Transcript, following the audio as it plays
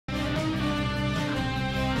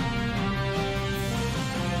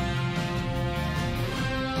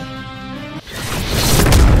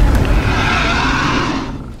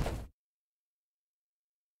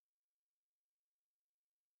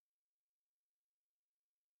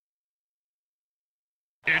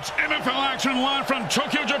It's MFL action live from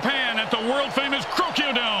Tokyo, Japan at the world-famous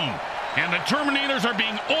Krokyo Dome. And the Terminators are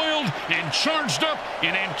being oiled and charged up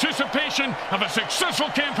in anticipation of a successful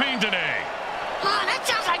campaign today. Oh, that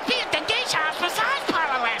sounds like being at the geisha house massage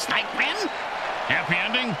parlor last night, Grim. Happy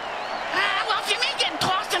ending? Well, if you mean getting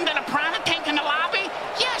tossed into the piranha tank in the lobby,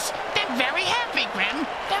 yes, then very happy, Grim.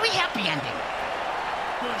 Very happy ending.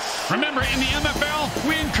 Remember, in the MFL,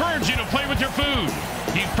 we encourage you to play with your food.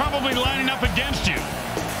 He's probably lining up against you.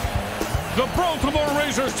 The Brawltimore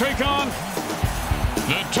Razors take on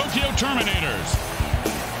the Tokyo Terminators.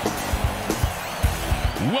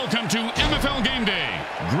 Welcome to MFL Game Day.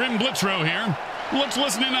 Grim Blitzrow here. Let's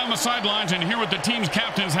listen in on the sidelines and hear what the team's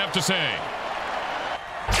captains have to say.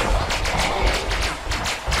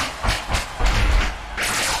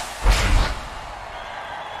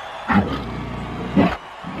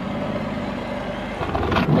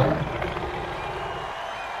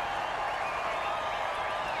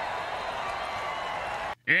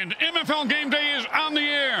 And MFL Game Day is on the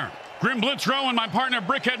air. Grim Blitzrow and my partner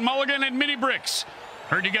Brickhead Mulligan and Mini Bricks.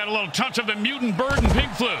 Heard you got a little touch of the mutant bird and pig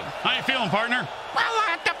flu. How you feeling, partner? Well,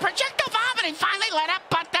 the projectile vomiting finally let up,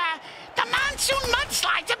 but the monsoon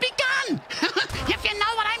mudslides have begun. If you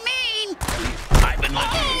know what I mean.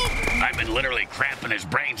 I've been literally cramping his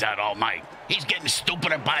brains out all night. He's getting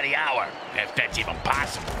stupider by the hour, if that's even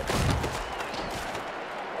possible.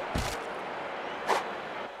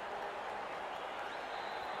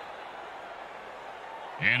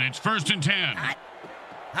 And it's 1st and 10. Hot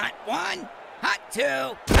 1, hot 2,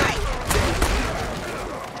 hot.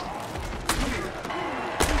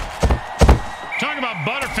 Talk about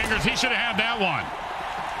Butterfingers, he should have had that one.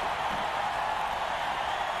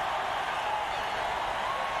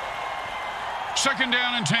 Second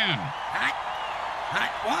down and 10. Hot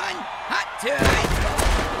 1, hot 2.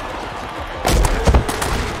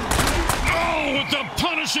 Oh, with the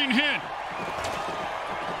punishing hit.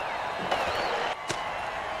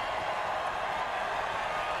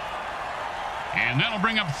 And that'll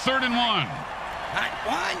bring up 3rd and 1. Hot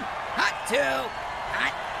 1, hot 2,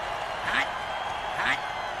 hot.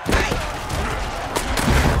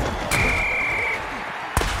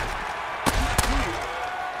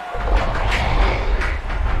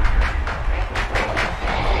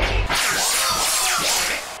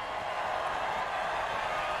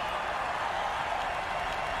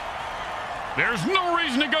 There's no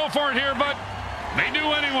reason to go for it here, but they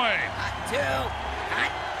do anyway. Hot 2,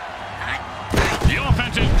 hot. The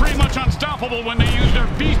offense is pretty much unstoppable when they use their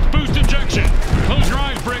Beast Boost injection. Close your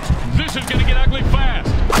eyes, Bricks. This is going to get ugly fast.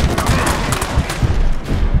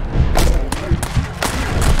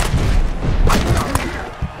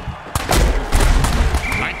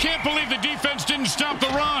 I can't believe the defense didn't stop the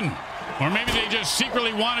run. Or maybe they just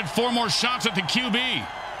secretly wanted 4 more shots at the QB.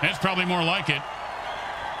 That's probably more like it.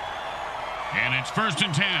 And it's 1st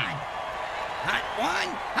and 10. Hot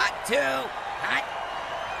 1, hot 2, hot.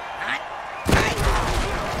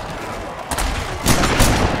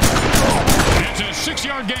 It's a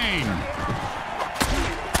 6-yard gain.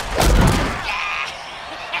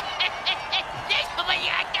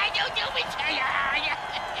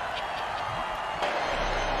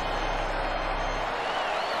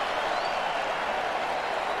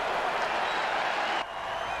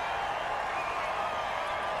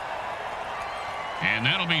 And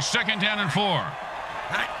that'll be 2nd down and 4.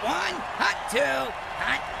 Hot 1, hot 2,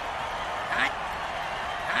 hot.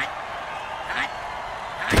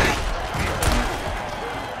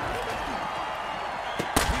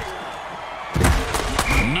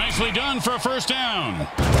 Nicely done for a 1st down.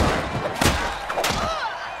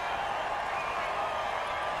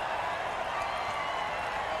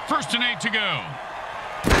 First and 8 to go.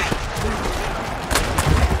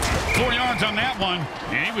 4 yards on that one,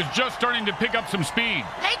 and he was just starting to pick up some speed.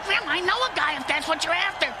 Hey, Grim, I know a guy if that's what you're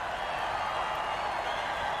after.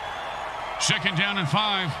 2nd down and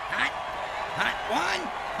 5. Hot 1,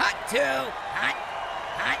 hot 2, hot.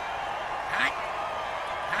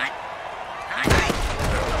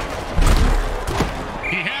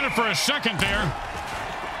 He had it for a second there.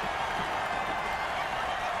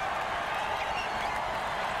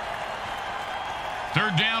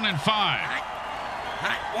 Third down and 5.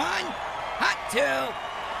 Hot 1, hot 2,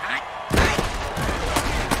 hot.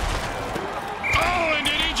 Oh, and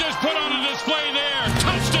did he just put on a display there?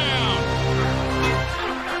 Touchdown!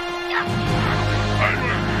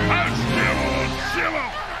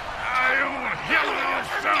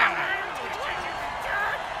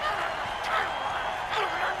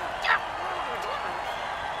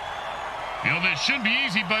 You know, this should be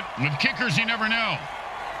easy, but with kickers, you never know.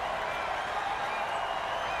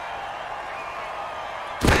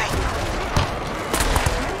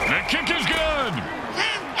 kick is good.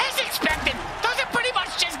 As expected, those are pretty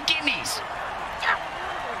much just gimmies.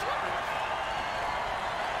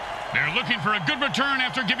 They're looking for a good return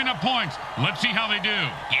after giving up points. Let's see how they do.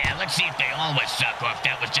 Yeah, let's see if they always suck or if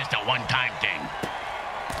that was just a one-time thing.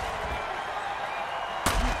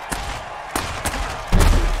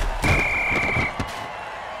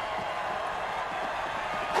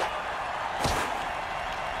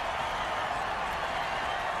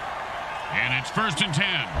 And it's 1st and 10.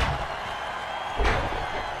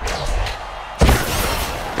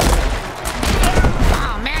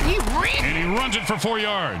 Oh, man, he really... And he runs it for 4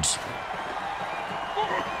 yards.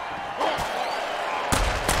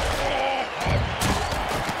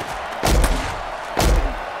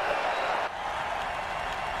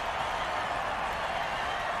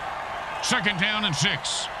 Second down and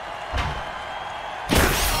 6.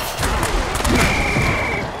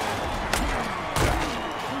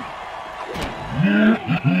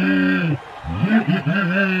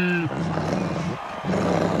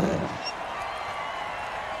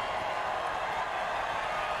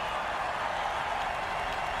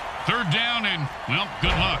 Third down and, well,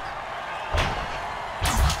 good luck.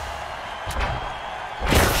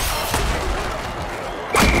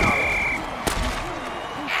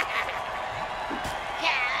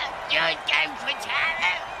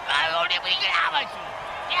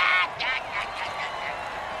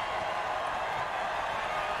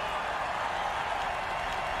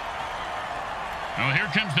 Well, here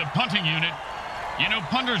comes the punting unit. You know,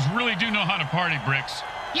 punters really do know how to party, Bricks.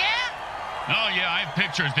 Yeah? Oh, yeah, I have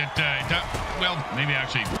pictures that, well, maybe I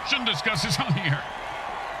actually shouldn't discuss this on here.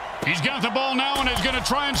 He's got the ball now and is going to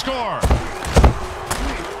try and score.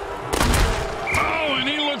 Oh, and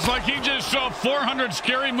he looks like he just saw 400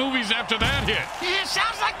 scary movies after that hit. Yeah,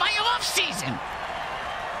 sounds like my off season.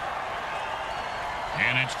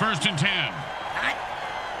 And it's 1st and 10. Hot.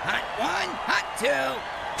 Hot 1, hot 2.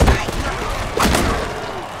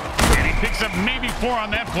 And he picks up maybe 4 on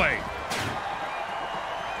that play.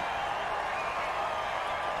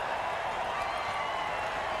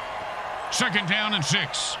 Second down and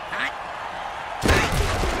 6. Hot.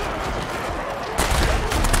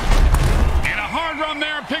 And a hard run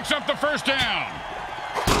there picks up the 1st down.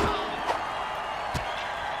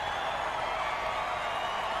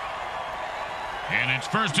 And it's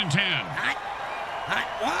 1st and 10. Hot. Hot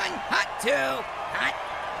 1, hot 2. Hot.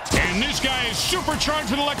 And this guy is supercharged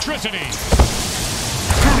with electricity.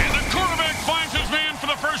 And the quarterback finds his man for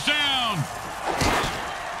the 1st down.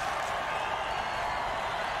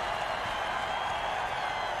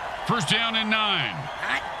 First down and 9.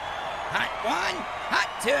 Hot. Hot 1, hot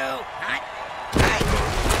 2. Hot.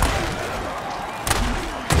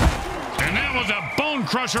 And that was a bone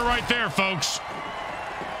crusher right there, folks.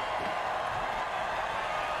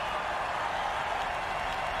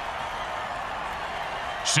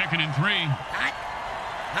 Second and 3. Hot.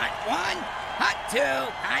 Hot 1, hot 2.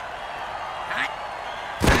 Hot. Hot.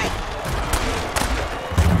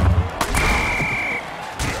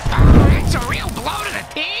 Oh, that's a real blow to the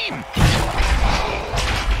team.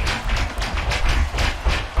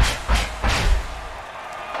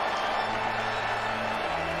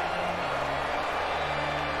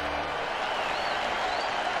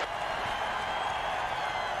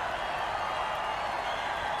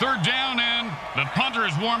 Third down, and the punter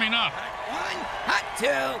is warming up. Hot 1, hot 2.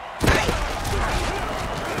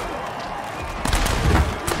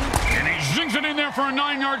 And he zings it in there for a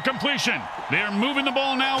 9-yard completion. They are moving the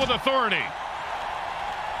ball now with authority.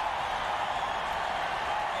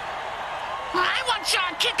 I want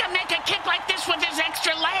Sean Kicker make a kick like this with his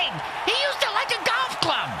extra leg. He used it like a golf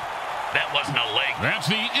club. That wasn't a leg. That's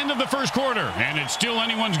the end of the 1st quarter, and it's still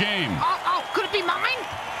anyone's game. Oh, could it be mine?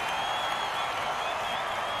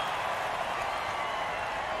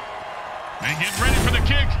 They get ready for the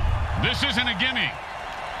kick. This isn't a gimme.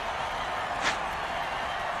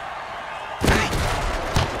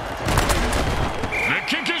 The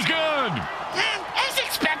kick is good. As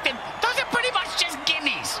expected, those are pretty much just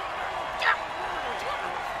gimmies.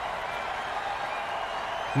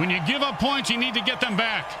 When you give up points, you need to get them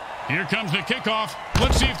back. Here comes the kickoff.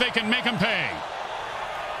 Let's see if they can make them pay.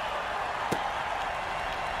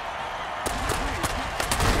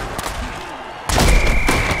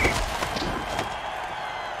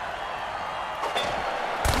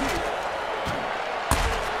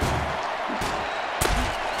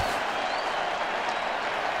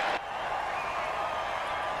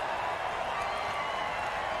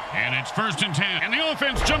 And it's 1st and 10. And the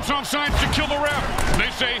offense jumps off sides to kill the ref.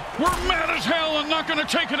 They say, we're mad as hell and not going to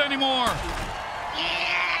take it anymore.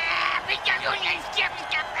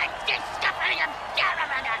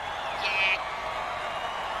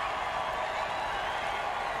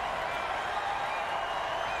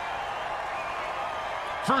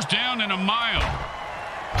 First down and a mile.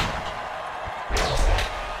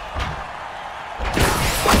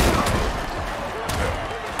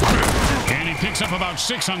 And he picks up about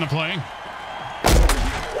 6 on the play.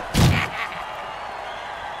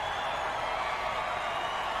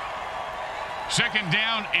 Second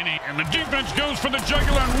down and the defense goes for the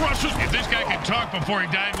jugular and rushes. If this guy could talk before he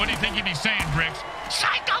died, what do you think he'd be saying, Bricks?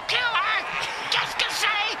 Psycho killer! Just to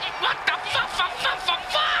say, what the fuck?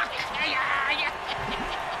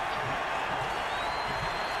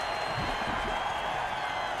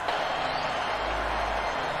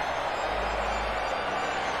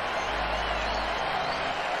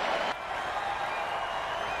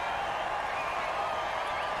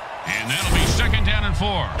 And that'll be second down and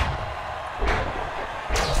 4.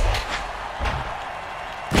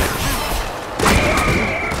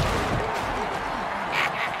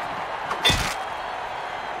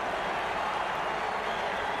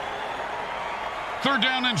 Third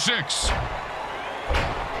down and 6.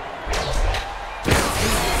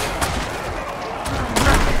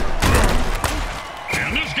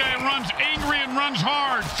 And this guy runs angry and runs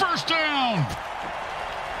hard. First down.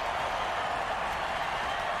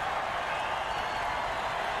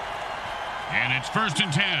 And it's first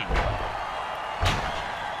and 10.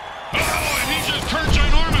 Oh, and he just turned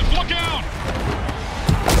ginormous. Look out.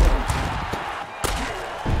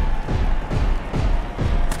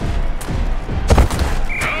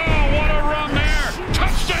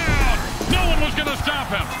 Stop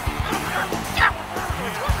him.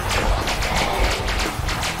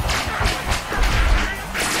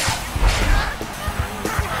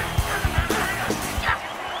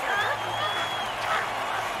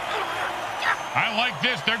 I like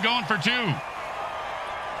this. They're going for 2.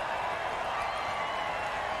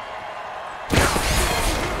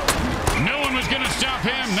 No one was going to stop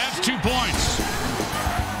him. That's 2 points.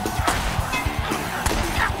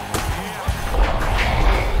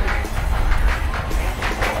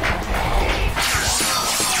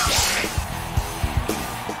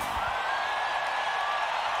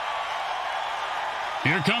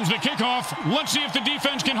 Here comes the kickoff. Let's see if the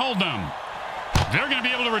defense can hold them. They're going to be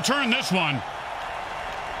able to return this one.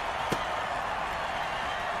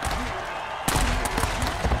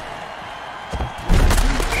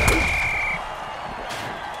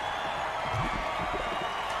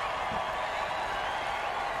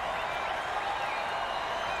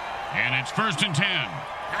 And it's first and 10.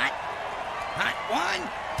 Hot one.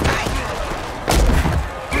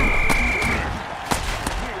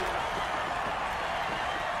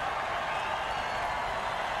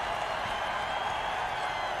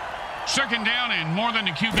 Second down and more than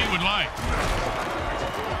the QB would like.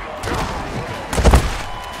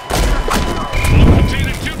 1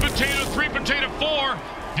 potato, 2 potato, 3 potato, 4.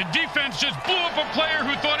 The defense just blew up a player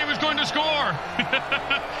who thought he was going to score.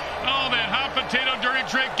 Oh, that hot potato dirty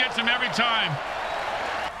trick gets him every time.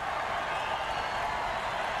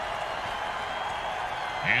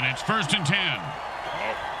 And it's first and 10.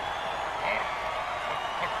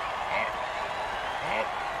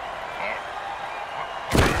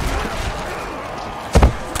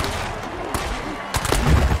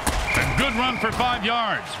 Good run for 5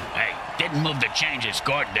 yards. Hey, didn't move the change and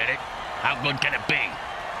scored, did it? How good can it be?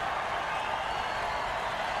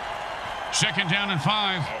 Second down and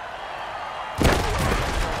 5.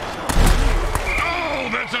 Oh,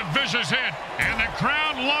 that's a vicious hit, and the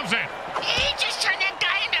crowd loves it. He just turned that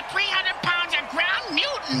guy into 300 pounds of ground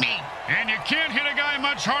mutiny. And you can't hit a guy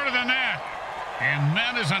much harder than that. And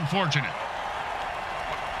that is unfortunate.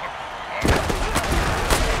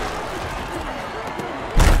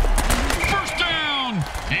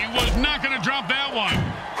 He was not going to drop that one.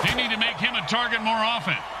 They need to make him a target more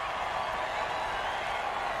often.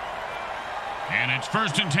 And it's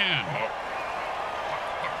first and 10.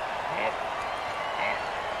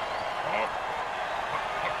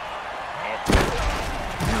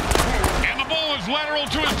 And the ball is lateral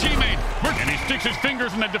to his teammate. And he sticks his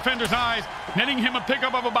fingers in the defender's eyes, netting him a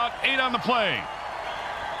pickup of about 8 on the play.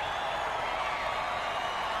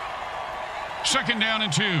 Second down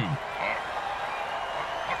and 2.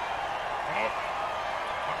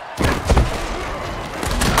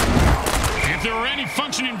 If there were any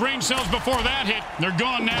functioning brain cells before that hit, they're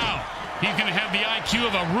gone now. He's going to have the IQ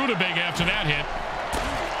of a rutabaga after that hit.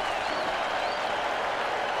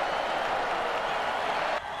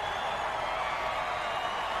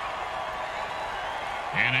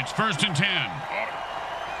 And it's first and 10.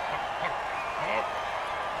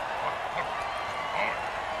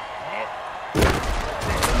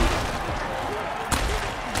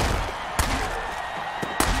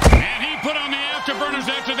 Put on the afterburners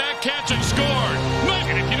after that catch and scored.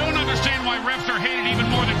 And if you don't understand why refs are hated even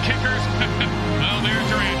more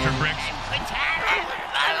answer, Bricks.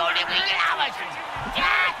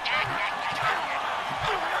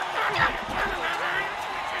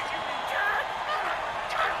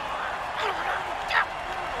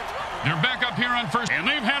 They're back up here on first, and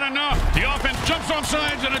they've had enough. The offense jumps off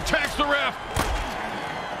sides and attacks the ref.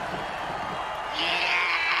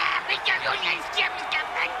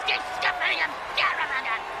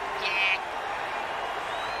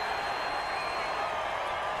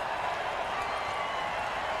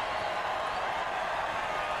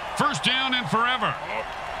 First down and forever.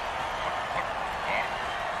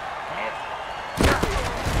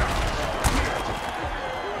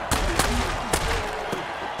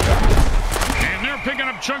 And they're picking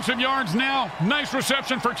up chunks of yards now. Nice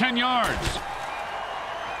reception for 10 yards.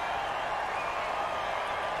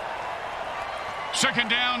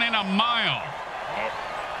 Second down and a mile.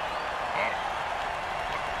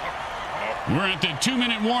 We're at the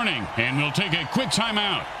 2-minute warning, and we'll take a quick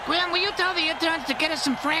timeout. Grim, will you tell the interns to get us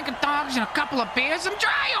some Franken dogs and a couple of beers? I'm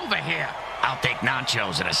dry over here. I'll take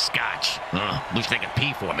nachos and a scotch. Wish they could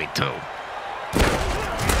pee for me, too.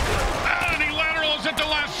 And he laterals at the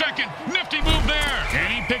last second. Nifty move there.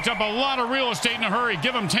 And he picked up a lot of real estate in a hurry.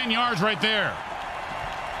 Give him 10 yards right there.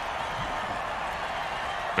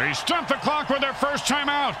 They stumped the clock with their first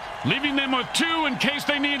timeout, leaving them with 2 in case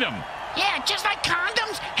they need them. Yeah, just like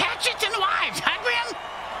condoms, hatchets, and wives, huh, Grim?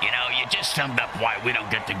 You know, you just summed up why we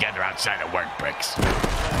don't get together outside of work, Bricks.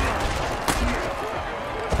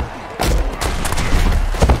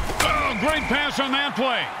 Oh, great pass on that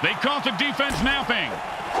play. They caught the defense napping.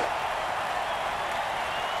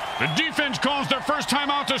 The defense calls their first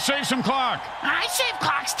timeout to save some clock. I save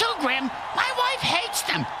clocks too, Grim. My wife hates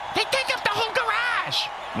them. They take up the whole garage.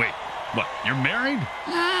 Wait, what, you're married?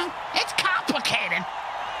 It's complicated.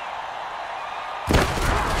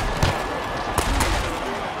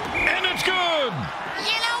 And it's good.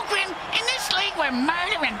 You know, Grim, in this league where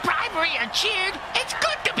murder and bribery are cheered, it's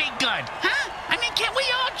good to be good, huh? I mean, can't we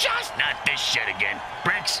all just... Not this shit again.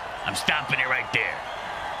 Bricks, I'm stopping it right there.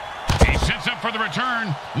 He sets up for the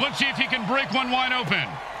return. Let's see if he can break one wide open.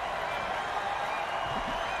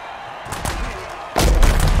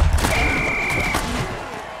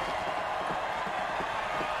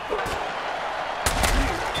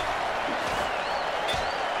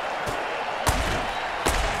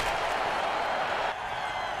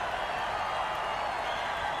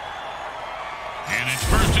 And it's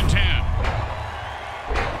 1st and 10.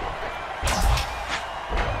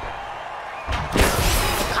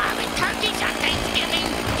 Carving turkeys on Thanksgiving.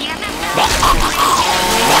 The MFL.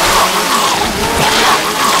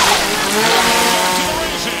 To the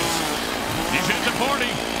races. He's at the 40,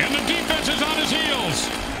 and the defense is on his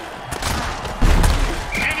heels.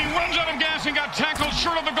 And he runs out of gas and got tackled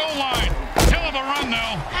short of the goal line. Hell of a run,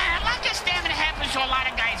 though. Lack of stamina happens to a lot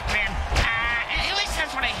of guys, Grim. At least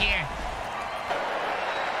that's what I hear.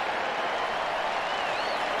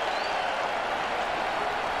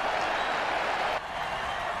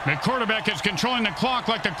 The quarterback is controlling the clock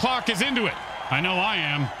like the clock is into it. I know I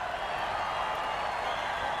am.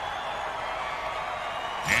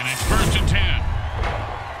 And it's 1st and 10.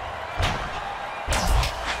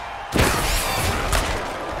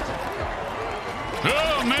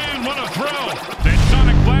 Oh, man, what a throw. That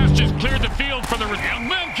sonic blast just cleared the field for the... And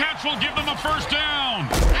Cats will give them a first down.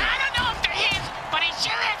 I don't know if they're his, but he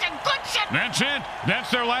sure has a good set. That's it. That's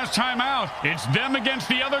their last time out. It's them against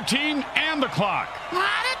the other team and the clock.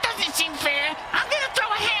 That doesn't seem fair. I'm going to throw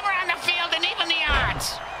a hammer on the field and even the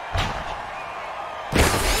odds.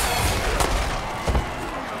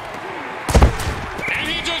 And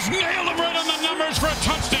he just nailed him right on the numbers for a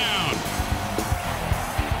touchdown.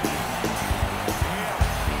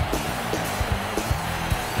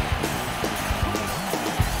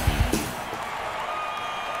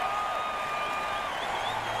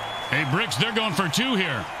 Hey, Bricks, they're going for 2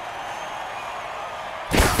 here.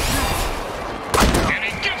 And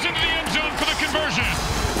he gets into the end zone for the conversion.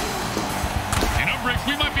 You know, Bricks,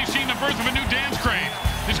 we might be seeing the birth of a new dance craze.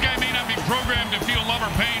 This guy may not be programmed to feel love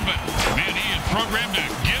or pain, but, man, he is programmed to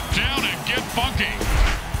get down and get funky.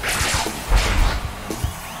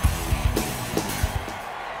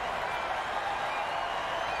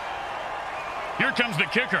 Here comes the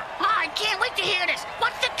kicker. Oh, I can't wait to hear this.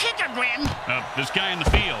 What's the kicker, Grim? This guy in the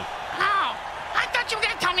field. Oh, I thought you were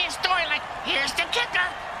going to tell me a story like, here's the kicker.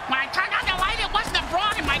 When I turned on the light, it wasn't a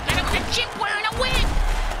broad in my bed. It was a chimp wearing a wig.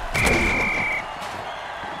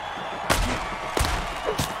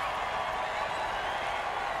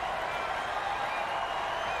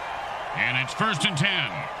 And it's 1st and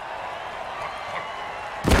 10.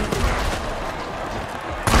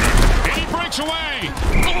 And he breaks away.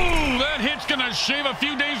 Ooh, that That hit's going to shave a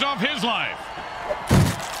few days off his life.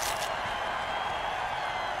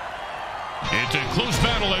 It's a close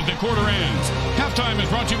battle as the quarter ends. Halftime is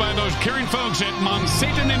brought to you by those caring folks at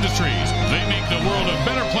Monsatan Industries. They make the world a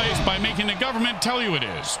better place by making the government tell you it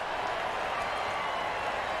is.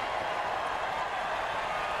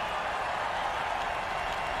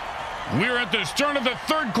 We're at the start of the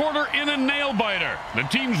third quarter in a nail-biter. The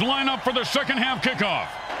teams line up for the second half kickoff.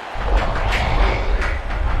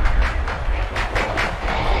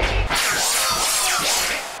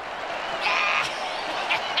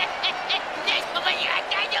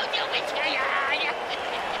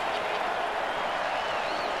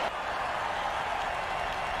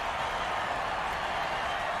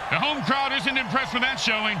 The home crowd isn't impressed with that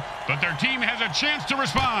showing, but their team has a chance to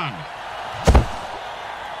respond.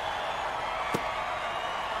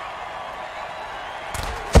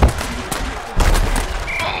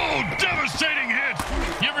 Oh, devastating hit.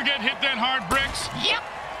 You ever get hit that hard, Bricks? Yep,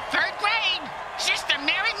 third grade. Sister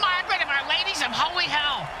Mary Margaret of Our Ladies of Holy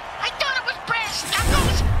Hell. I thought it was brass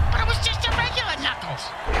knuckles, but it was just a regular knuckles.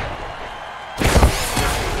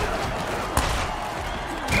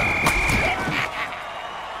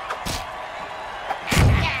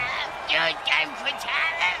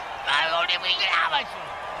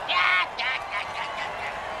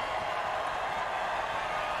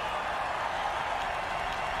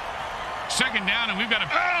 Second down, and we've got a...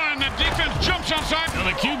 and the defense jumps outside. Now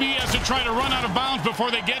the QB has to try to run out of bounds before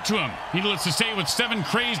they get to him. Needless to say, with 7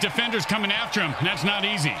 crazed defenders coming after him, that's not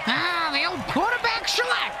easy. The old quarterback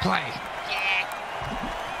shellac play.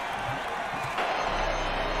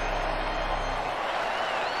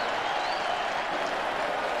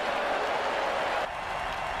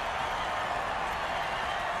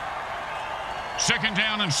 Second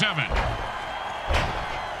down and 7.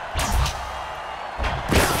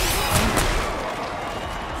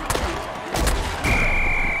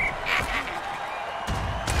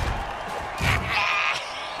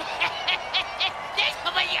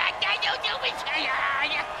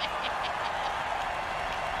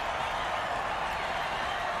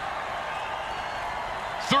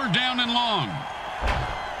 Third down and long.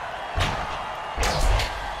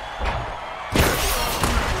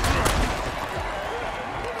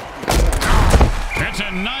 That's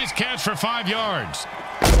a nice catch for 5 yards.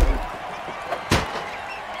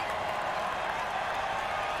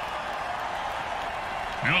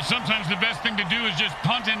 You know, sometimes the best thing to do is just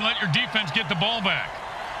punt and let your defense get the ball back.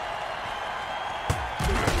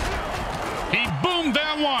 He boomed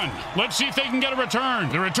that one. Let's see if they can get a return.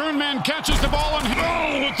 The return man catches the ball and...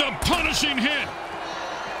 oh, with a punishing hit.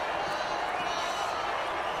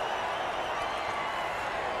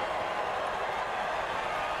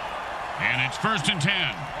 And it's 1st and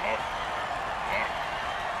 10.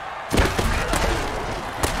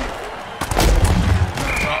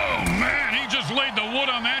 Oh, man, he just laid the wood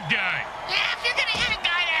on that guy. Yeah, if you're going to hit a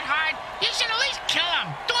guy that hard, you should at least kill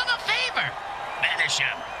him. Do him a favor. Banish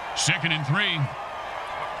him. 2nd and 3.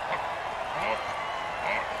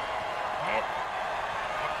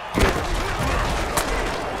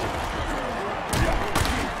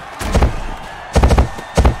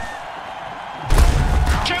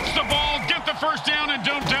 Catch the ball, get the first down, and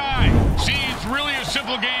don't die. See, it's really a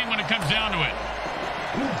simple game when it comes down to it.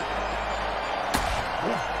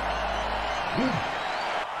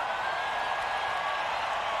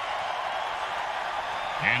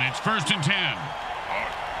 And it's 1st and 10.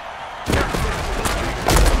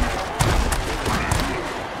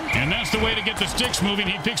 And that's the way to get the sticks moving.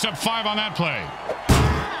 He picks up 5 on that play.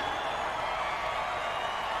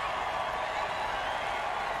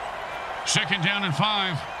 Second down and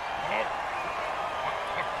 5.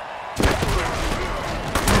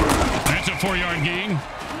 That's a 4-yard gain.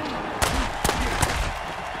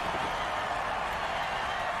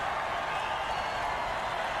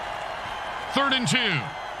 Third and 2.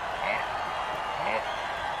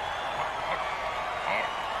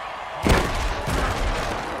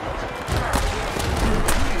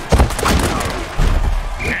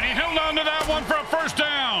 And he held on to that one for a first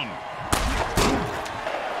down.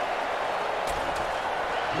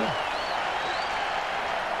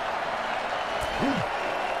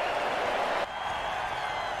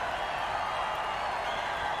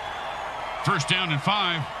 First down and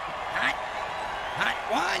 5. Hot. Hot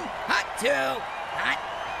 1. Hot 2. Hot.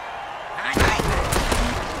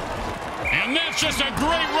 And that's just a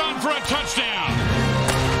great run for a touchdown.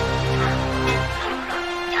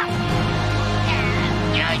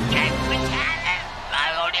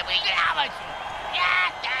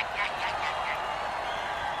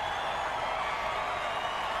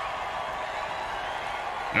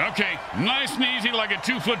 Okay, nice and easy like a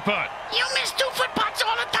 2-foot putt. You miss 2-foot putts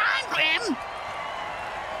all the time, Grim.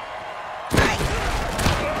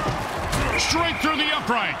 Straight through the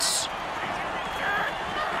uprights.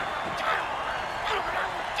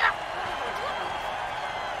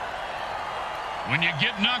 When you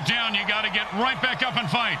get knocked down, you got to get right back up and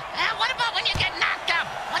fight. What about when you get knocked up?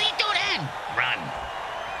 What do you do then? Run.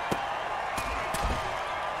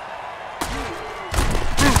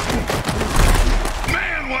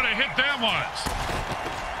 Man, what a hit that was.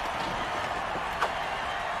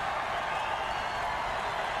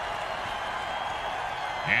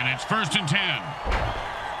 And it's 1st and 10.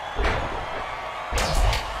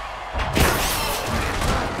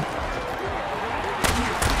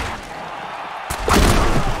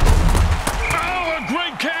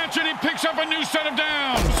 Great catch, and he picks up a new set of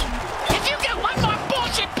downs. If you get one more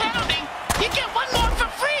bullshit penalty, you get one more for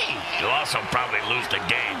free. You'll also probably lose the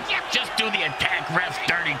game. Yep. Just do the attack ref's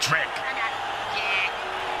dirty trick.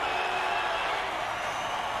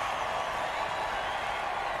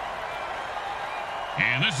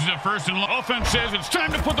 And this is a 1st and long. Offense says it's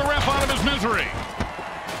time to put the ref out of his misery.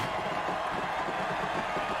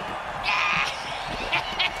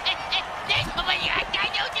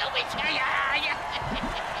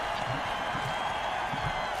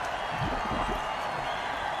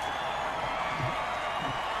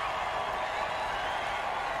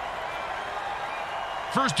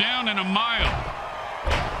 First down and a mile.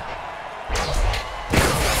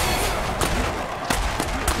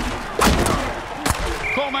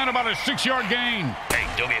 Call that about a 6-yard gain. Hey,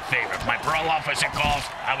 do me a favor. If my parole officer calls,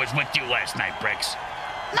 I was with you last night, Bricks.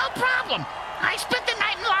 No problem. I spent the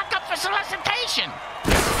night in lockup for solicitation.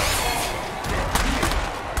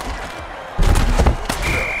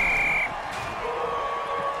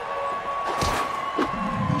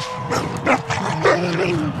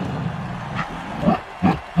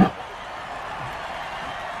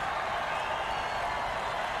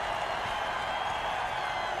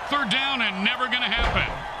 Third down and never going to happen.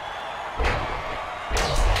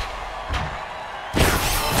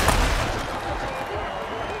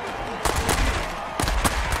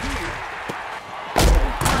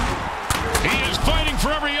 He is fighting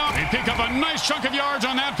for every yard. They pick up a nice chunk of yards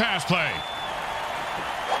on that pass play.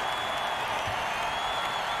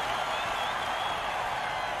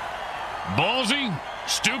 Ballsy?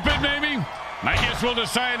 Stupid, maybe? I guess we'll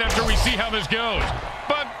decide after we see how this goes.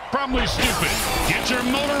 But probably stupid. Get your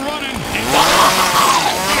motor running.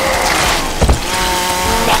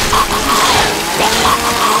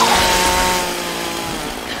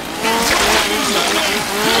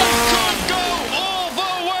 It could go all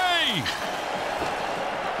the way.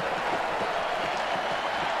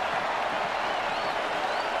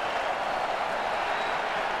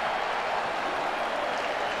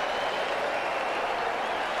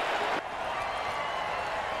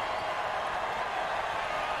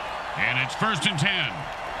 And it's 1st and 10.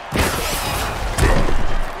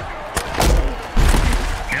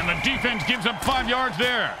 And the defense gives up 5 yards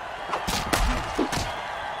there.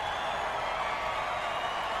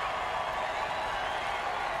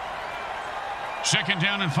 Second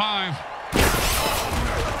down and 5.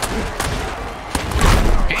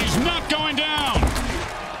 He's not going down.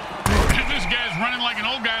 And this guy's running like an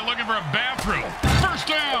old guy looking for a bathroom. First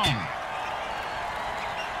down.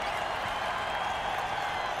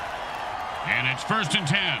 And it's 1st and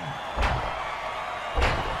 10.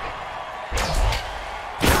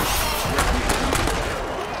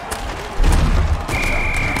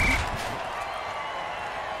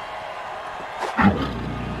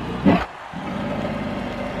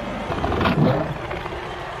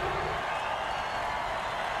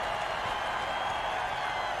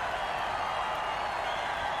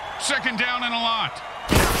 Second down and a lot.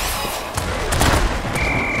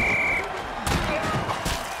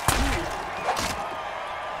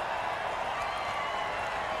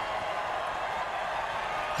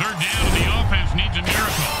 Third down, and the offense needs a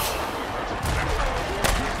miracle.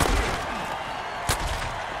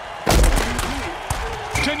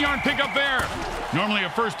 Ten-yard pickup there. Normally a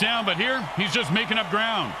first down, but here he's just making up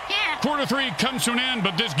ground. Yeah. Quarter 3 comes to an end,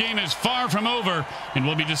 but this game is far from over and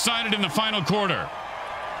will be decided in the final quarter.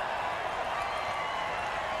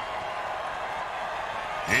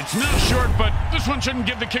 It's not short, but this one shouldn't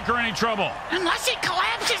give the kicker any trouble. Unless he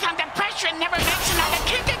collapses under pressure and never makes another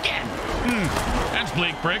kick again. That's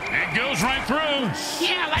bleak, Brick. It goes right through.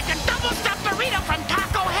 Yeah, like a double-stuffed burrito from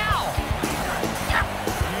Taco Hell.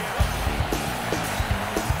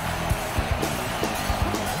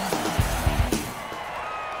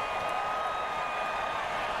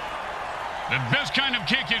 The best kind of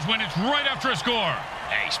kick is when it's right after a score.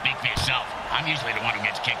 Hey, speak for yourself. I'm usually the one who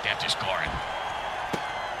gets kicked after scoring.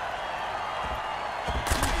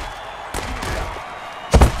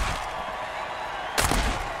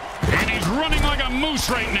 And he's running like a moose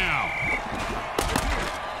right now.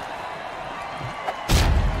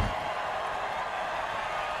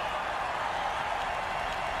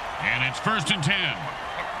 And it's 1st and 10.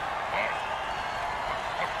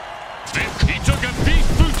 He took a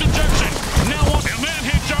beast boost injection. Now a man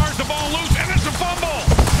hit jars the ball loose, and it's a fumble.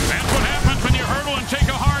 That's what happens when you hurdle and take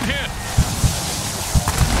a hard hit.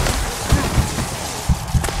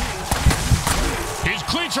 His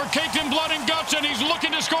cleats are caked in blood and guts, and he's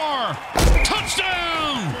looking to score.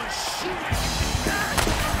 Touchdown!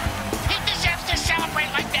 He deserves to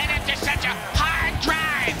celebrate like that after such a hard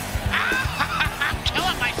drive. I'm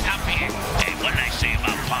killing myself here. Hey, what did I say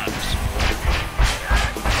about puns?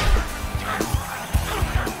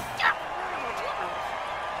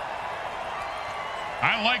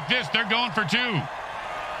 I like this. They're going for 2. And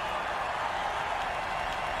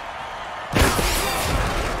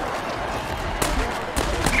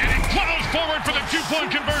he plows forward for the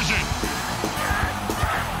 2-point conversion.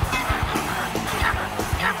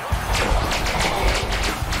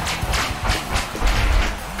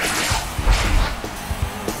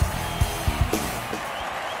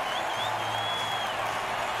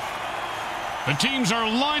 The teams are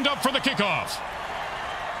lined up for the kickoff.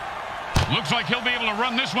 Looks like he'll be able to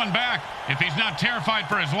run this one back if he's not terrified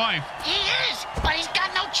for his life. He is, but he's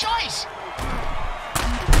got no choice.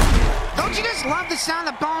 Don't you just love the sound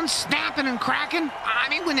of bones snapping and cracking? I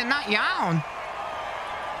mean, when they're not your own.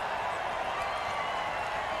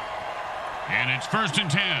 And it's 1st and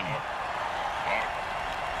 10.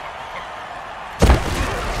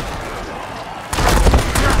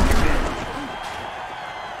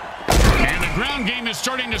 And the ground game is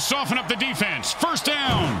starting to soften up the defense. 1st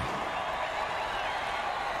down.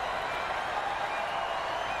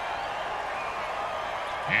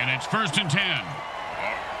 And it's 1st and 10.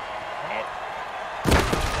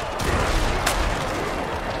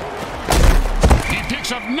 He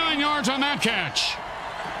picks up 9 yards on that catch.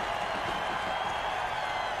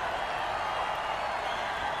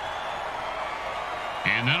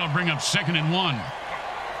 And that'll bring up 2nd and 1.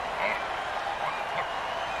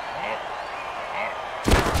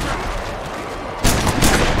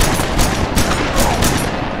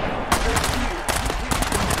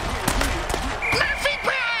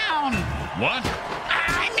 What?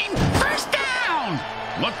 I mean, 1st down!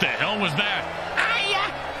 What the hell was that? I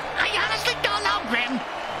honestly don't know, Grim.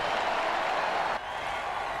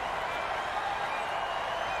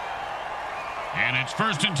 And it's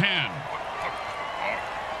 1st and 10.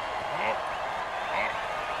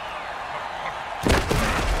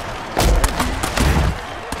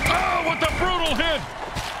 Oh, what a brutal hit!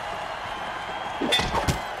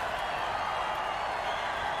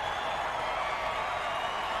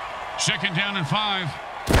 Second down and 5.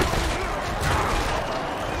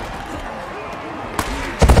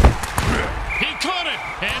 He caught it,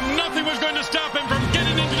 and nothing was going to stop him from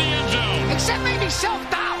getting into the end zone. Except maybe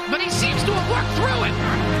self-doubt, but he seems to have worked through it.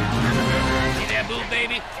 See that move,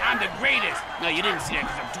 baby? I'm the greatest. No, you didn't see that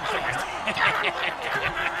because I'm too fast.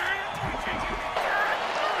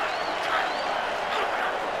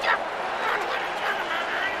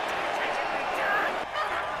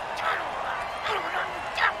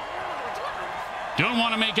 Don't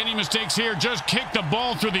want to make any mistakes here. Just kick the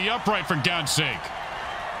ball through the upright, for God's sake.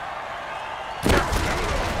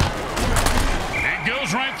 It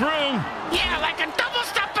goes right through. Yeah, like a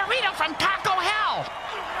double-stuffed burrito from Taco Hell.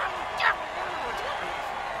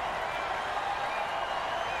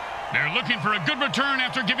 They're looking for a good return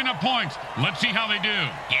after giving up points. Let's see how they do.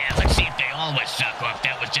 Yeah, let's see if they always suck or if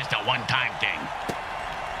that was just a one-time thing.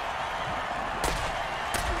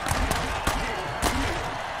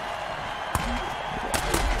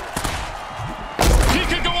 He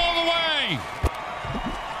could go all the way.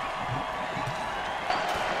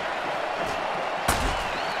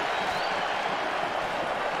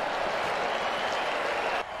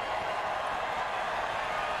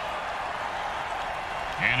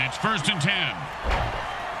 And it's 1st and 10.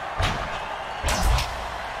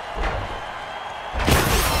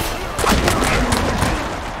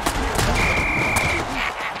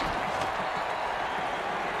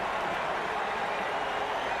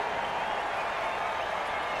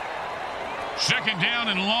 Second down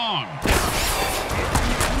and long.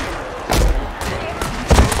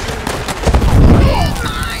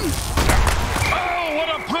 Oh, what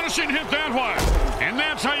a punishing hit that was. And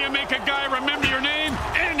that's how you make a guy remember your name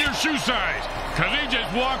and your shoe size. Because he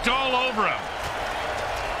just walked all over him.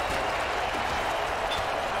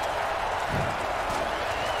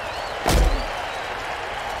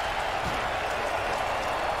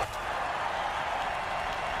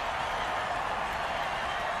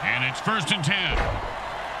 first and 10.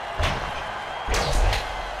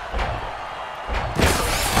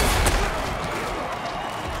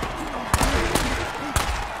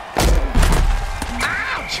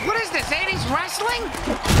 Ouch! What is this, 80s wrestling?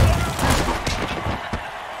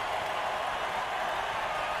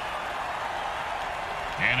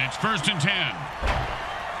 And it's first and 10.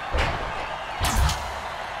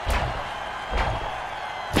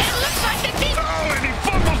 Oh, and he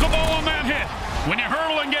fumbles the ball on that hit. When you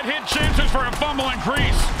hurdle and get hit, chances for a fumble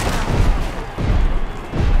increase.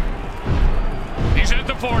 He's at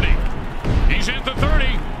the 40. He's at the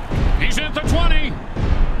 30. He's at the 20.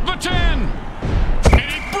 The 10. And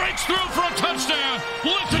he breaks through for a touchdown.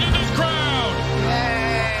 Listen to this crowd. Hey!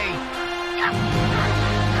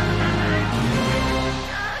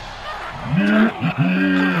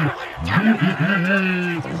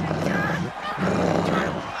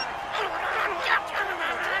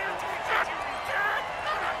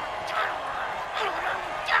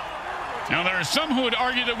 Now, there are some who would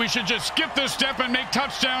argue that we should just skip this step and make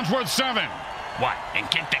touchdowns worth 7. What, and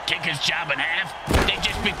kick the kicker's job in half? They'd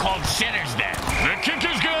just be called sinners then. The kick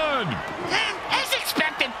is good. As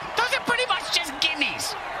expected, those are pretty much just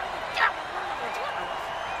gimmies.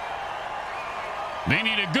 They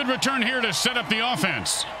need a good return here to set up the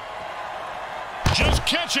offense. Just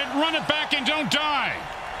catch it, run it back, and don't die.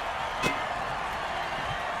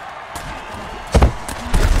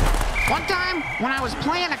 One time, when I was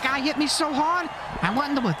playing, a guy hit me so hard, I went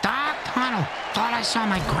into a dark tunnel. Thought I saw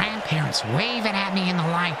my grandparents waving at me in the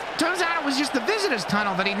light. Turns out it was just the visitor's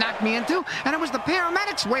tunnel that he knocked me into, and it was the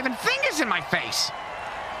paramedics waving fingers in my face.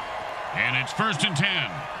 And it's first and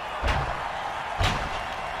 10.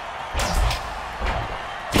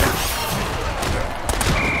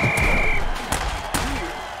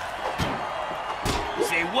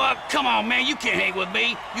 Say what? Come on, man, you can't hang with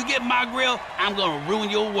me. You get my grill, I'm gonna ruin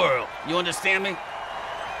your world. You understand me?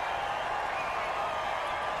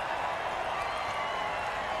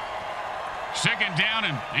 Second down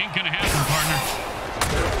and ain't gonna happen, partner.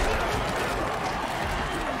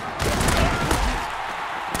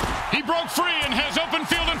 He broke free and has open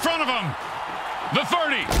field in front of him. The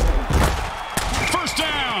 30. First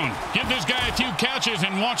down. Give this guy a few catches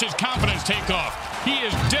and watch his confidence take off. He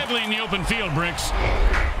is deadly in the open field, Bricks.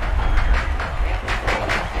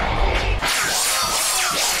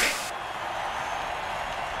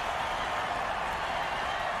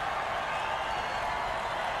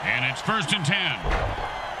 And it's first and 10.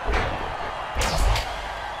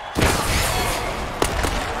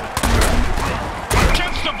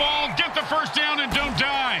 Catch the ball, get the first down, and don't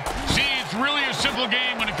die. See, it's really a simple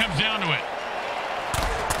game when it comes down to it.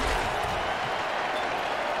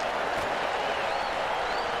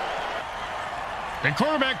 The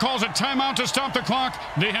quarterback calls a timeout to stop the clock.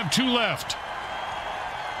 They have 2 left.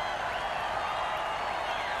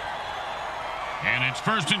 And it's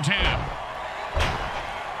first and 10.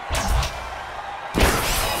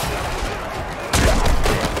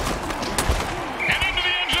 And into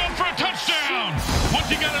the end zone for a touchdown. Once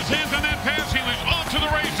he got his hands on that pass, he was off to the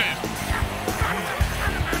races.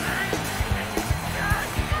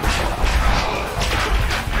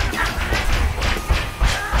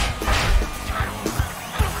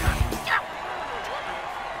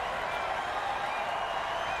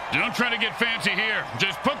 Don't try to get fancy here.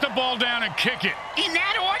 Just put the ball down and kick it. In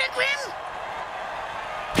that order, Grim?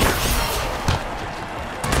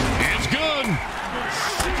 It's good.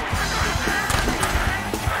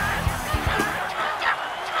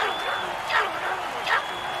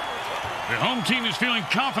 The home team is feeling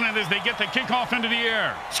confident as they get the kickoff into the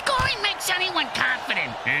air. Scoring makes anyone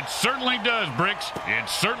confident. It certainly does, Bricks. It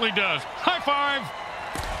certainly does. High five.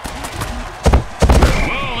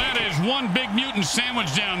 Well, that is one big mutant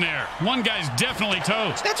sandwich down there. One guy's definitely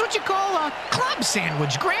toast. That's what you call a club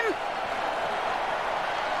sandwich, Grim.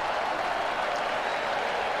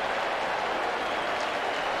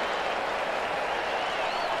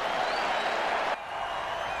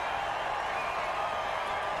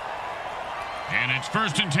 And it's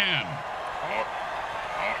first and 10.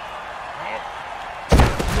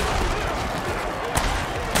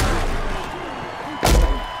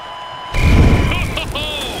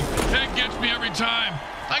 That gets me every time.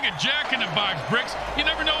 Like a jack-in-the-box, Bricks. You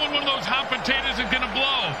never know when one of those hot potatoes is going to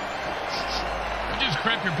blow. You just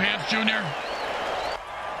crap your pants, Junior.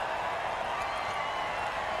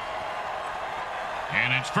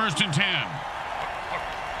 And it's first and 10.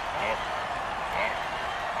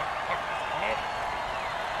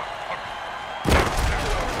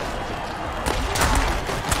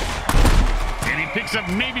 And he picks up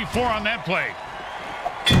maybe 4 on that play.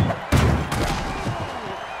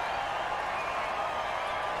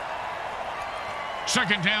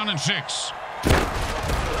 2nd down and 6. Oh,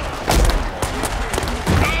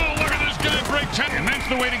 look at this guy break 10. And that's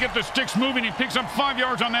the way to get the sticks moving. He picks up 5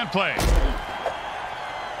 yards on that play.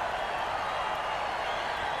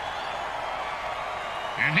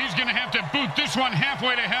 And he's going to have to boot this one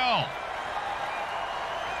halfway to hell.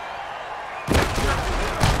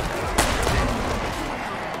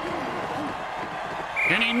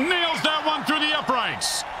 And he nails that one through the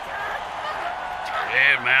uprights.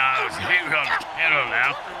 Hey, man, he's going to handle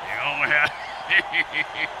now.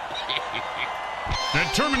 The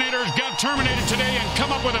Terminators got terminated today and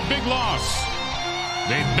come up with a big loss.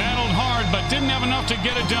 They battled hard, but didn't have enough to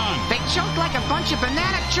get it done. They choked like a bunch of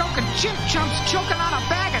banana-choking chimp chumps choking on a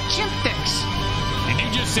bag of chimp dicks. Did you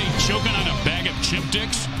just say choking on a bag of chimp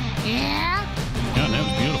dicks? Yeah? God, that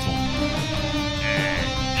was beautiful.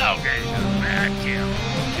 Okay, man,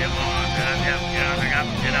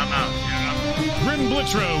 Grim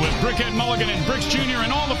Blitzrow with Brickhead Mulligan and Bricks Jr.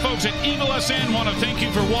 and all the folks at Evil SN want to thank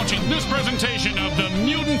you for watching this presentation of the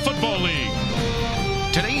Mutant Football League.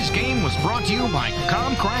 Today's game was brought to you by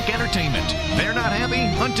Comcrack Entertainment. They're not happy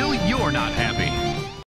until you're not happy.